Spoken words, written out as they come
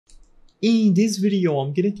In this video,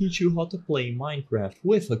 I'm gonna teach you how to play Minecraft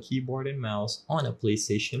with a keyboard and mouse on a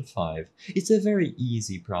PlayStation 5. It's a very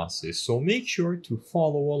easy process, so make sure to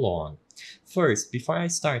follow along. First, before I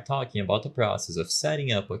start talking about the process of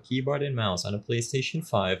setting up a keyboard and mouse on a PlayStation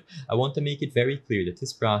 5, I want to make it very clear that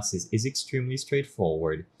this process is extremely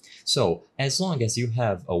straightforward. So, as long as you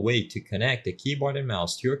have a way to connect the keyboard and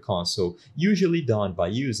mouse to your console, usually done by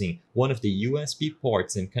using one of the USB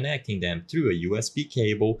ports and connecting them through a USB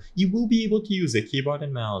cable, you will be able to use a keyboard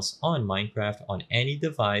and mouse on Minecraft on any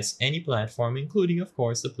device, any platform, including of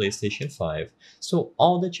course the PlayStation 5. So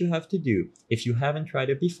all that you have to do, if you haven't tried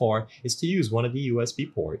it before, is to use one of the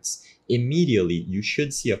USB ports. Immediately, you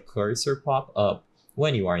should see a cursor pop up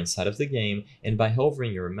when you are inside of the game, and by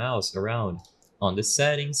hovering your mouse around on the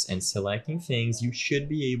settings and selecting things, you should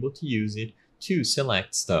be able to use it to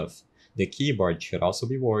select stuff. The keyboard should also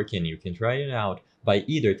be working. You can try it out by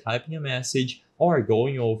either typing a message or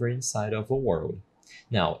going over inside of a world.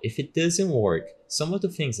 Now, if it doesn't work, some of the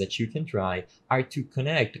things that you can try are to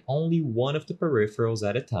connect only one of the peripherals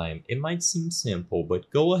at a time. It might seem simple,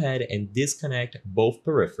 but go ahead and disconnect both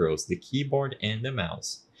peripherals, the keyboard and the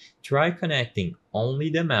mouse. Try connecting only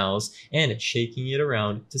the mouse and shaking it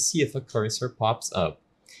around to see if a cursor pops up.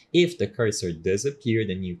 If the cursor does appear,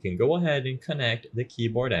 then you can go ahead and connect the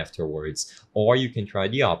keyboard afterwards. Or you can try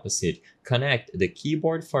the opposite, connect the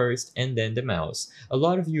keyboard first and then the mouse. A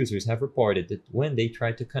lot of users have reported that when they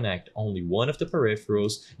tried to connect only one of the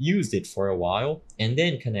peripherals, used it for a while, and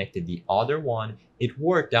then connected the other one, it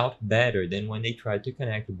worked out better than when they tried to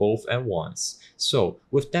connect both at once. So,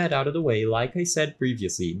 with that out of the way, like I said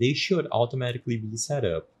previously, they should automatically be set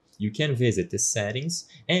up. You can visit the settings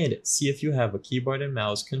and see if you have a keyboard and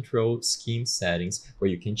mouse control scheme settings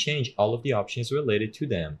where you can change all of the options related to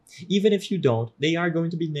them. Even if you don't, they are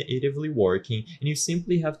going to be natively working and you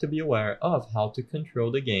simply have to be aware of how to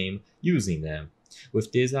control the game using them.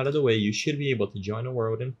 With this out of the way, you should be able to join a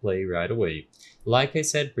world and play right away. Like I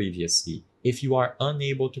said previously, if you are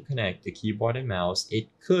unable to connect the keyboard and mouse, it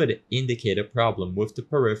could indicate a problem with the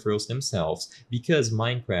peripherals themselves because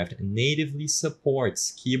Minecraft natively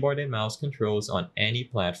supports keyboard and mouse controls on any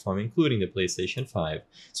platform, including the PlayStation 5.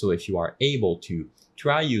 So if you are able to,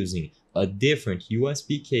 try using a different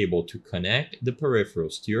USB cable to connect the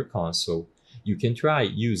peripherals to your console. You can try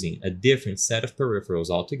using a different set of peripherals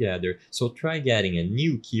altogether, so try getting a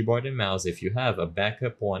new keyboard and mouse if you have a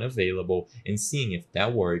backup one available and seeing if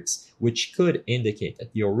that works, which could indicate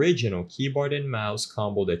that the original keyboard and mouse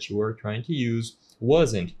combo that you were trying to use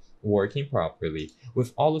wasn't working properly.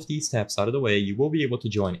 With all of these steps out of the way, you will be able to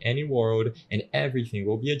join any world and everything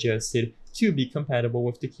will be adjusted to be compatible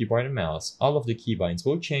with the keyboard and mouse. All of the keybinds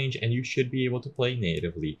will change and you should be able to play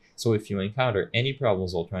natively. So if you encounter any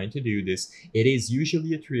problems while trying to do this, it is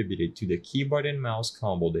usually attributed to the keyboard and mouse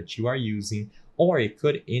combo that you are using, or it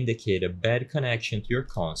could indicate a bad connection to your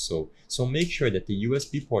console. So make sure that the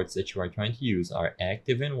USB ports that you are trying to use are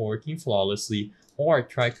active and working flawlessly, or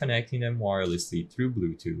try connecting them wirelessly through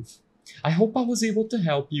Bluetooth. I hope I was able to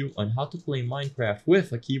help you on how to play Minecraft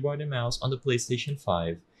with a keyboard and mouse on the PlayStation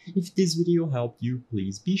 5. If this video helped you,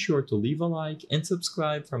 please be sure to leave a like and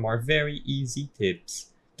subscribe for more very easy tips.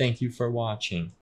 Thank you for watching.